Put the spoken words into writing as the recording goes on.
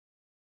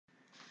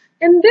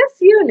In this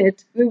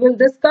unit, we will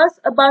discuss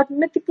about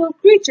mythical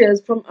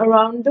creatures from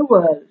around the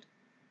world.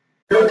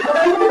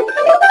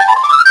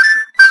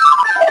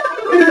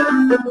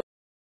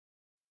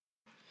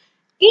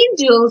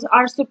 Angels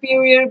are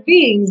superior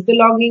beings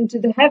belonging to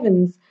the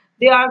heavens.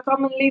 They are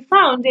commonly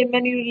found in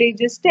many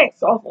religious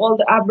texts of all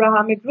the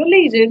Abrahamic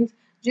religions,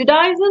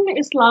 Judaism,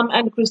 Islam,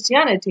 and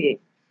Christianity.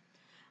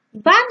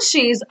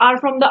 Banshees are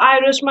from the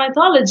Irish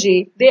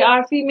mythology. They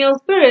are female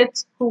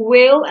spirits who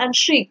wail and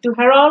shriek to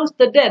herald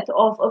the death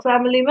of a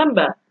family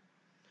member.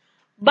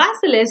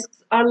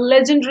 Basilisks are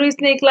legendary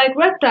snake-like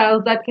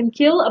reptiles that can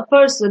kill a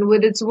person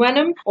with its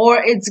venom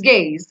or its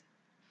gaze.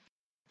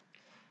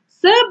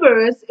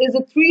 Cerberus is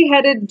a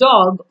three-headed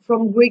dog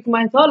from Greek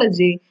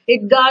mythology.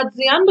 It guards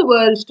the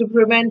underworld to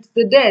prevent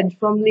the dead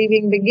from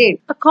leaving the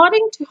gate.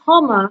 According to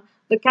Homer,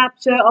 the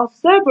capture of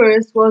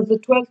Cerberus was the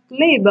 12th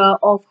labor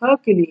of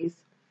Hercules.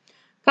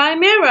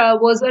 Chimera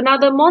was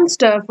another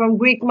monster from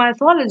Greek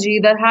mythology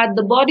that had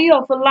the body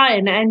of a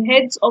lion and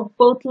heads of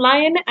both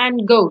lion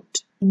and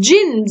goat.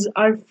 Jinns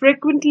are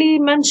frequently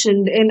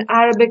mentioned in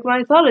Arabic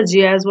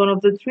mythology as one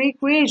of the three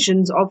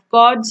creations of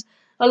gods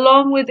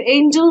along with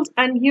angels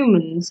and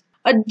humans.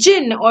 A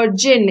jinn or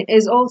jinn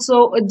is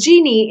also a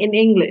genie in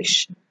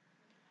English.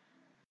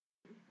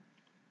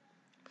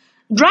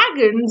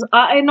 Dragons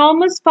are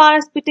enormous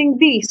fire-spitting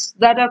beasts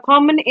that are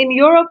common in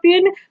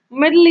European,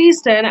 Middle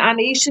Eastern,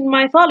 and Asian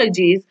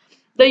mythologies.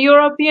 The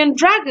European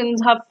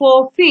dragons have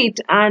 4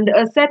 feet and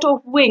a set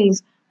of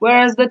wings,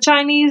 whereas the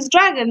Chinese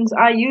dragons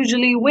are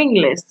usually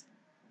wingless.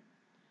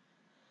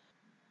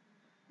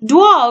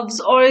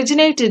 Dwarves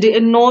originated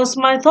in Norse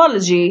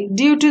mythology.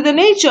 Due to the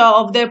nature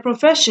of their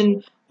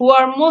profession, who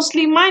are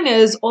mostly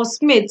miners or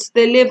smiths,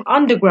 they live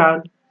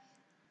underground.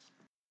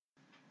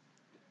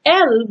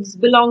 Elves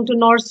belong to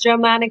Norse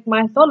Germanic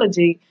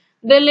mythology.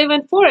 They live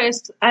in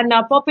forests and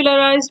are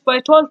popularized by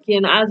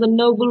Tolkien as a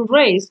noble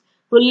race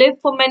who live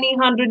for many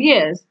hundred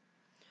years.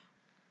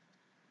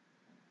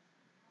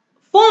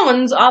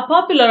 Fauns are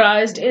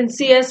popularized in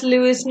C.S.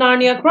 Lewis'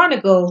 Narnia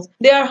Chronicles.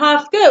 They are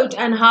half goat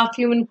and half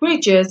human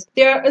creatures.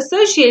 They are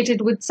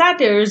associated with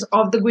satyrs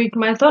of the Greek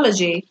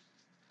mythology.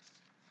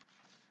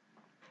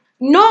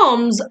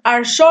 Gnomes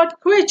are short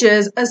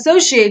creatures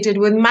associated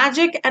with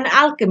magic and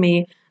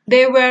alchemy.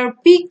 They wear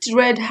peaked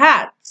red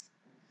hats.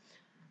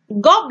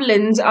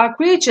 Goblins are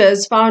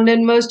creatures found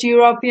in most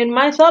European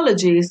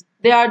mythologies.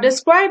 They are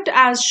described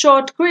as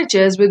short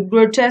creatures with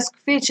grotesque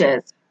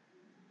features.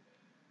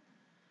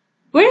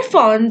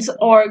 Griffons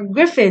or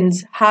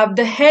griffins have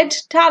the head,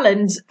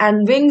 talons,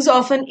 and wings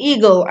of an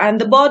eagle and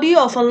the body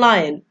of a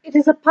lion. It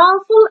is a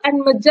powerful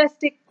and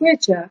majestic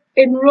creature.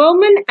 In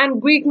Roman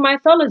and Greek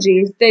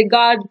mythologies, they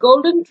guard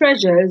golden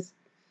treasures.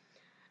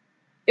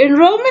 In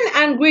Roman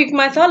and Greek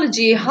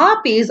mythology,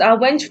 harpies are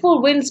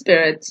vengeful wind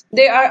spirits.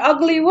 They are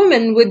ugly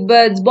women with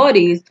birds'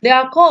 bodies. They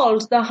are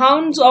called the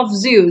hounds of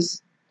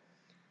Zeus.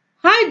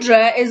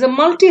 Hydra is a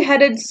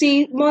multi-headed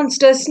sea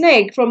monster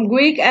snake from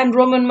Greek and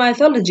Roman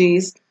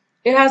mythologies.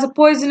 It has a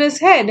poisonous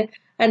head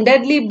and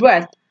deadly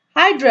breath.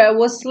 Hydra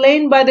was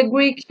slain by the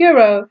Greek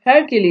hero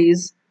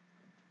Hercules.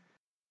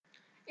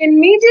 In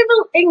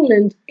medieval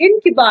England,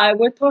 incubi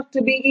were thought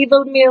to be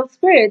evil male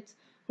spirits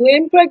who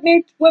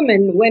impregnate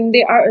women when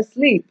they are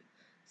asleep.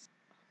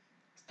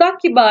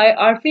 Succubi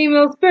are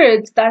female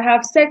spirits that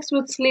have sex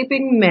with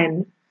sleeping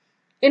men.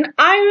 In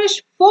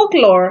Irish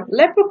folklore,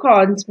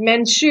 leprechauns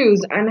mend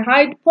shoes and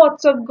hide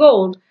pots of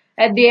gold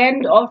at the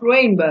end of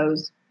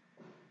rainbows.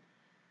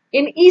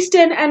 In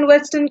Eastern and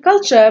Western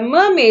culture,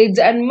 mermaids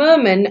and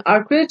mermen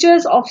are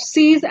creatures of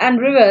seas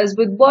and rivers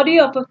with body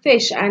of a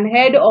fish and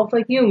head of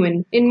a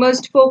human. In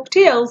most folk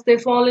tales, they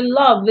fall in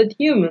love with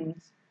humans.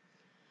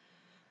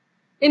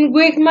 In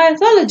Greek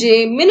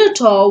mythology,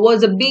 Minotaur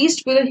was a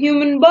beast with a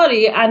human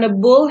body and a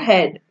bull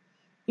head.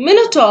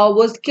 Minotaur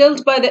was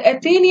killed by the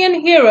Athenian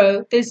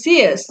hero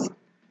Theseus.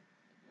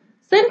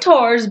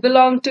 Centaurs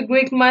belong to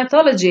Greek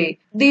mythology.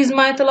 These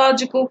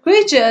mythological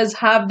creatures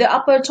have the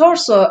upper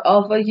torso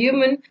of a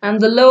human and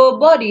the lower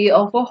body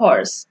of a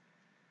horse.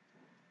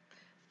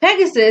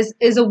 Pegasus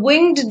is a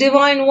winged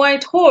divine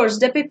white horse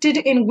depicted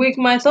in Greek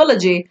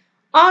mythology.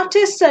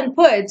 Artists and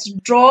poets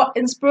draw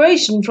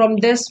inspiration from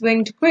this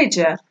winged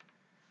creature.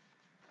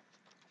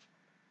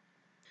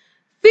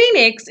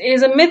 Phoenix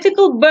is a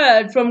mythical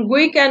bird from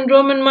Greek and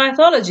Roman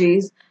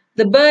mythologies.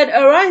 The bird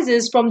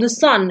arises from the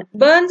sun,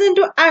 burns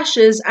into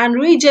ashes, and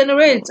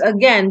regenerates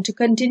again to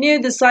continue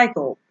the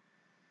cycle.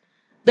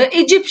 The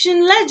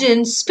Egyptian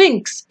legend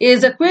Sphinx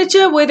is a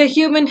creature with a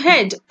human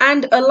head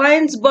and a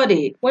lion's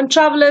body. When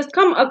travelers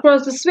come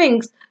across the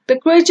Sphinx, the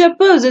creature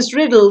poses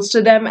riddles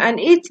to them and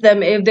eats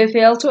them if they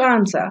fail to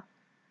answer.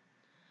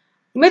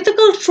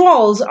 Mythical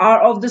trolls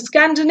are of the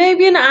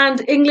Scandinavian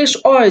and English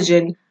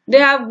origin. They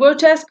have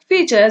grotesque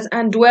features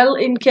and dwell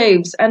in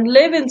caves and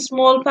live in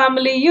small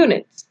family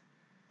units.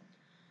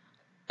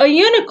 A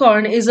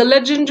unicorn is a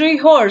legendary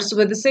horse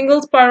with a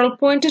single spiral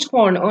pointed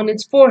horn on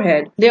its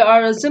forehead. They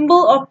are a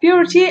symbol of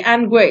purity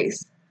and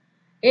grace.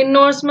 In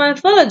Norse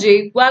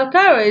mythology,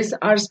 Valkyries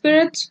are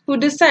spirits who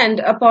descend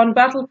upon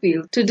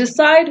battlefields to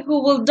decide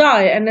who will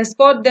die and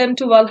escort them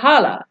to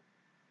Valhalla.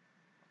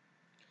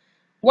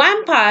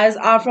 Vampires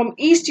are from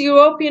East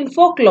European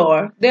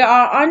folklore. They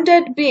are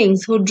undead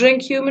beings who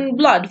drink human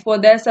blood for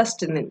their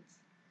sustenance.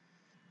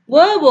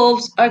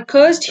 Werewolves are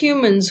cursed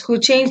humans who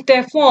change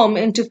their form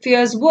into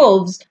fierce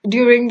wolves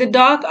during the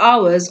dark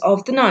hours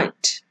of the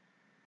night.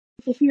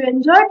 If you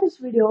enjoyed this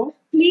video,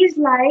 please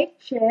like,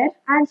 share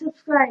and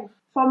subscribe.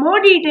 For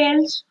more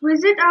details,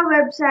 visit our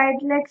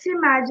website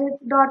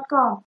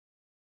leximagic.com.